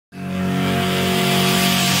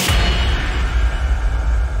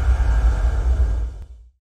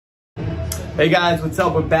Hey guys, what's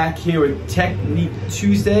up? We're back here with Technique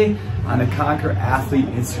Tuesday on the Conquer Athlete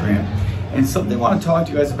Instagram. And something I want to talk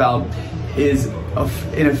to you guys about is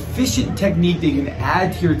an efficient technique that you can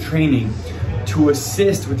add to your training to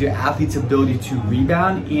assist with your athlete's ability to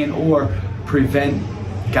rebound and or prevent,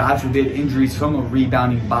 God forbid, injuries from a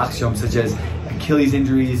rebounding box jump, such as Achilles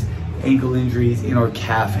injuries, ankle injuries, and or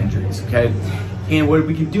calf injuries, okay? And what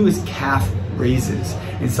we can do is calf raises.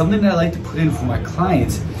 And something that I like to put in for my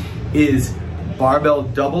clients is barbell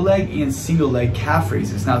double leg and single leg calf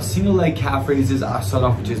raises. Now, single leg calf raises, I start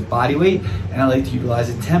off with just body weight, and I like to utilize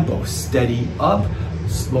a tempo. Steady up,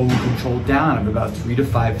 slow and controlled down of about 3 to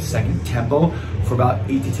 5 second tempo for about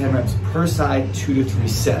 8 to 10 reps per side, 2 to 3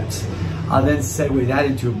 sets. I'll then segue that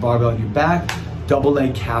into a barbell on your back, double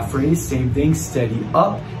leg calf raise, same thing, steady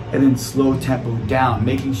up, and then slow tempo down,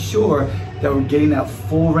 making sure that we're getting that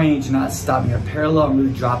full range, not stopping at parallel, and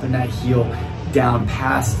really dropping that heel down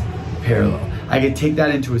past parallel. I can take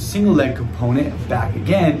that into a single leg component, back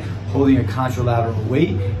again, holding a contralateral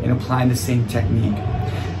weight and applying the same technique.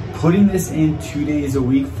 Putting this in 2 days a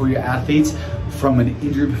week for your athletes from an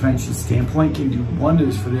injury prevention standpoint can do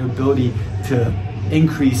wonders for their ability to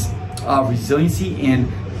increase resiliency and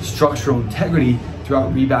structural integrity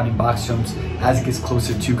throughout rebounding box jumps as it gets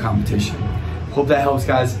closer to competition. Hope that helps,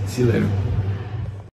 guys. See you later.